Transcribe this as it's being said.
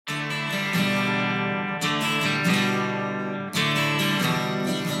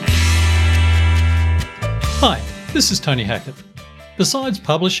Hi, this is Tony Hackett. Besides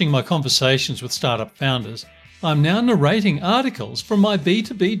publishing my conversations with startup founders, I'm now narrating articles from my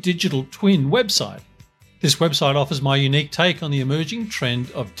B2B digital twin website. This website offers my unique take on the emerging trend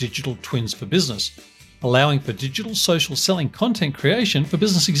of digital twins for business, allowing for digital social selling content creation for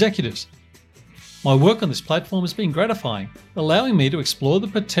business executives. My work on this platform has been gratifying, allowing me to explore the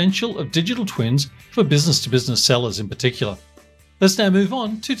potential of digital twins for business-to-business sellers in particular. Let's now move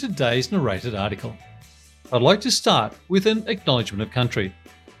on to today's narrated article. I'd like to start with an acknowledgement of country.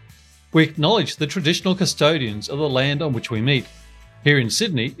 We acknowledge the traditional custodians of the land on which we meet. Here in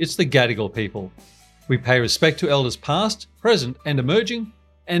Sydney, it's the Gadigal people. We pay respect to elders past, present and emerging,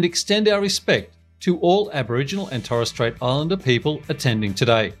 and extend our respect to all Aboriginal and Torres Strait Islander people attending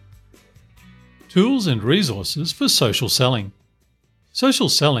today. Tools and resources for social selling. Social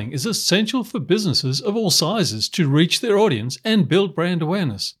selling is essential for businesses of all sizes to reach their audience and build brand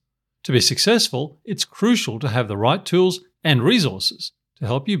awareness. To be successful, it's crucial to have the right tools and resources to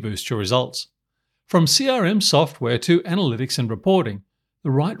help you boost your results. From CRM software to analytics and reporting, the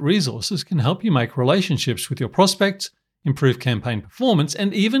right resources can help you make relationships with your prospects, improve campaign performance,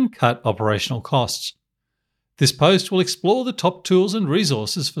 and even cut operational costs. This post will explore the top tools and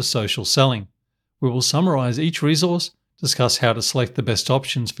resources for social selling. We will summarize each resource, discuss how to select the best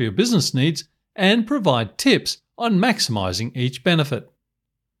options for your business needs, and provide tips on maximizing each benefit.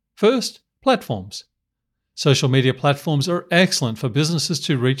 First, platforms. Social media platforms are excellent for businesses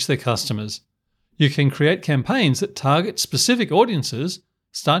to reach their customers. You can create campaigns that target specific audiences,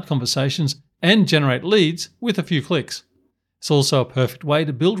 start conversations, and generate leads with a few clicks. It's also a perfect way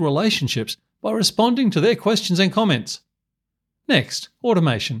to build relationships by responding to their questions and comments. Next,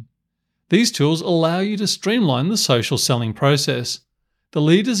 automation. These tools allow you to streamline the social selling process. The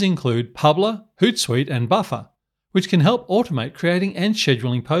leaders include Publer, Hootsuite, and Buffer, which can help automate creating and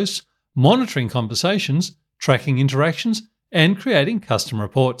scheduling posts, monitoring conversations, tracking interactions, and creating custom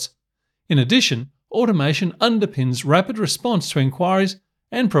reports. In addition, automation underpins rapid response to inquiries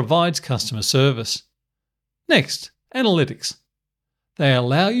and provides customer service. Next, analytics. They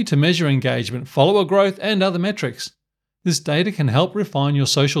allow you to measure engagement, follower growth, and other metrics. This data can help refine your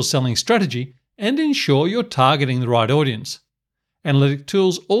social selling strategy and ensure you're targeting the right audience. Analytic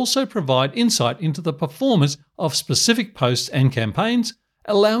tools also provide insight into the performance of specific posts and campaigns,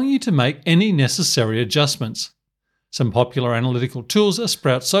 allowing you to make any necessary adjustments. Some popular analytical tools are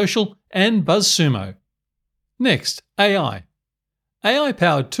Sprout Social and BuzzSumo. Next, AI.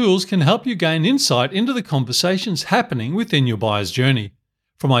 AI-powered tools can help you gain insight into the conversations happening within your buyer's journey,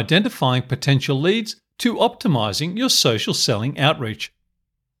 from identifying potential leads to optimizing your social selling outreach.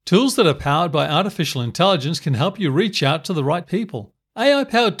 Tools that are powered by artificial intelligence can help you reach out to the right people.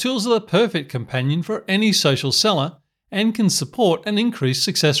 AI-powered tools are the perfect companion for any social seller and can support an increased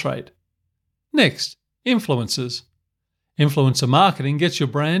success rate. Next, influencers. Influencer marketing gets your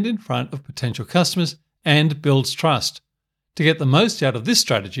brand in front of potential customers and builds trust. To get the most out of this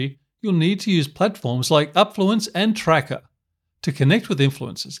strategy, you'll need to use platforms like Upfluence and Tracker to connect with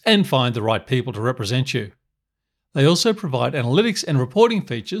influencers and find the right people to represent you. They also provide analytics and reporting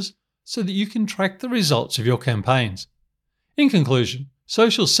features so that you can track the results of your campaigns. In conclusion,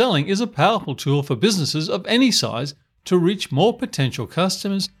 social selling is a powerful tool for businesses of any size to reach more potential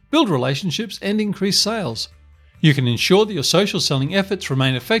customers, build relationships, and increase sales. You can ensure that your social selling efforts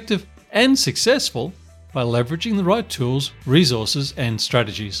remain effective and successful by leveraging the right tools, resources, and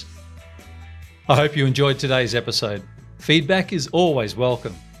strategies. I hope you enjoyed today's episode. Feedback is always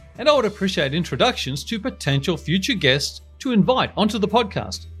welcome, and I would appreciate introductions to potential future guests to invite onto the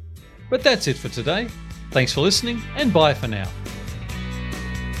podcast. But that's it for today. Thanks for listening, and bye for now.